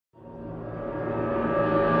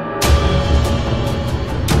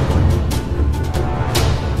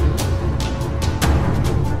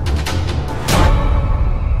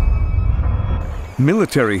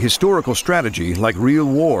Military historical strategy, like real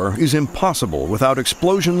war, is impossible without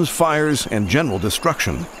explosions, fires, and general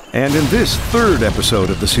destruction. And in this third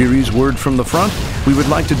episode of the series, Word from the Front, we would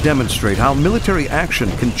like to demonstrate how military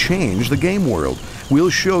action can change the game world.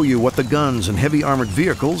 We'll show you what the guns and heavy armored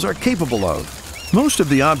vehicles are capable of. Most of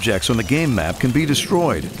the objects on the game map can be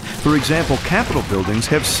destroyed. For example, Capitol buildings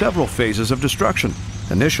have several phases of destruction.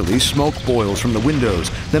 Initially, smoke boils from the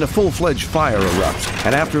windows, then a full-fledged fire erupts,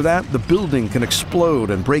 and after that, the building can explode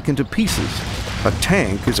and break into pieces. A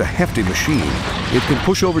tank is a hefty machine. It can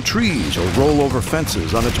push over trees or roll over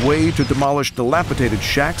fences on its way to demolish dilapidated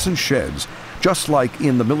shacks and sheds, just like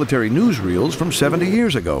in the military newsreels from 70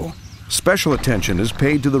 years ago. Special attention is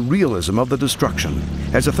paid to the realism of the destruction.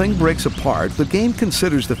 As a thing breaks apart, the game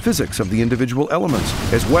considers the physics of the individual elements,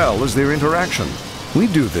 as well as their interaction. We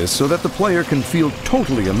do this so that the player can feel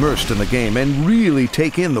totally immersed in the game and really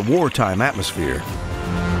take in the wartime atmosphere.